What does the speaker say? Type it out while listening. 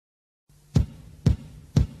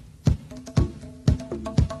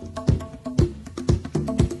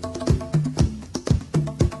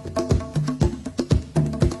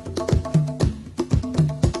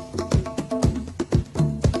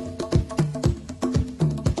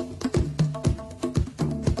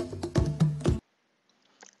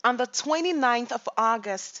On the 29th of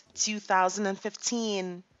August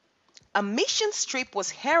 2015, a missions trip was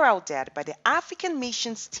heralded by the African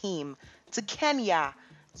missions team to Kenya,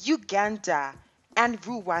 Uganda, and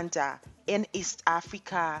Rwanda in East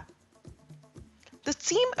Africa. The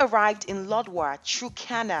team arrived in Lodwar,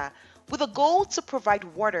 Turkana, with a goal to provide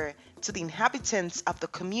water to the inhabitants of the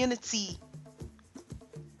community.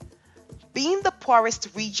 Being the poorest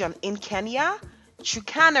region in Kenya,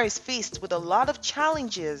 Turkana is faced with a lot of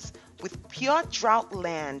challenges with pure drought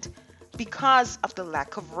land because of the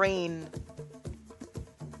lack of rain.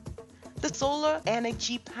 The solar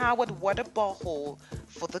energy powered water borehole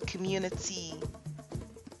for the community.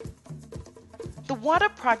 The water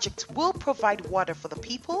project will provide water for the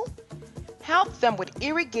people, help them with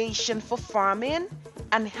irrigation for farming,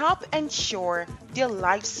 and help ensure their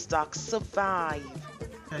livestock survive.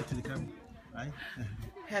 Hi to the camera. Hi.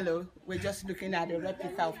 Hello, we're just looking at a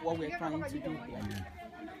replica of what we're trying to do here.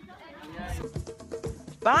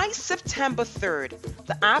 By September 3rd,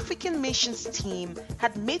 the African missions team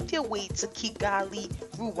had made their way to Kigali,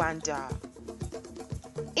 Rwanda.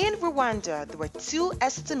 In Rwanda, there were two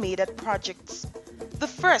estimated projects. The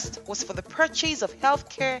first was for the purchase of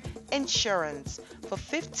healthcare insurance for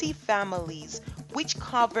 50 families, which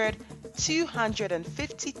covered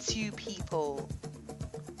 252 people.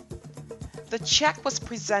 The check was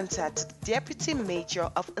presented to the Deputy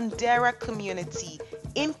Major of Ndera community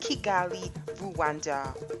in Kigali,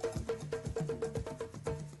 Rwanda.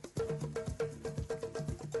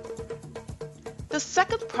 The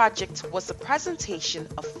second project was the presentation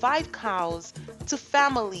of 5 cows to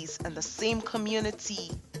families in the same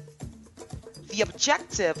community. The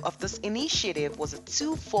objective of this initiative was a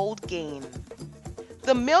twofold gain.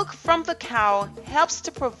 The milk from the cow helps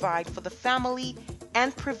to provide for the family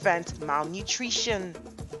and prevent malnutrition.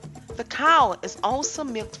 The cow is also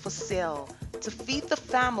milked for sale to feed the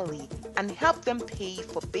family and help them pay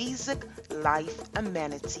for basic life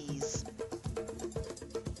amenities.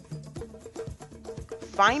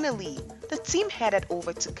 Finally, the team headed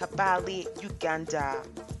over to Kabale, Uganda.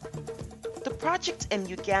 The project in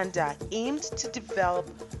Uganda aimed to develop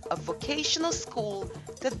a vocational school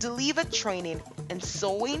that delivered training in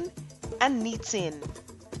sewing and knitting,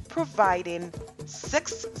 providing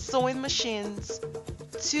 6 sewing machines,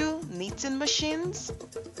 2 knitting machines,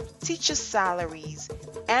 teacher salaries,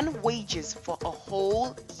 and wages for a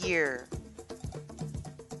whole year.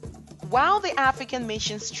 While the African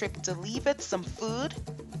missions trip delivered some food,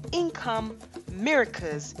 income,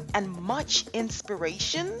 miracles, and much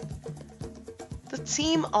inspiration, the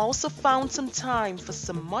team also found some time for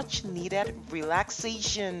some much needed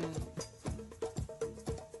relaxation.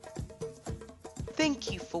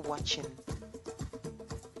 Thank you for watching.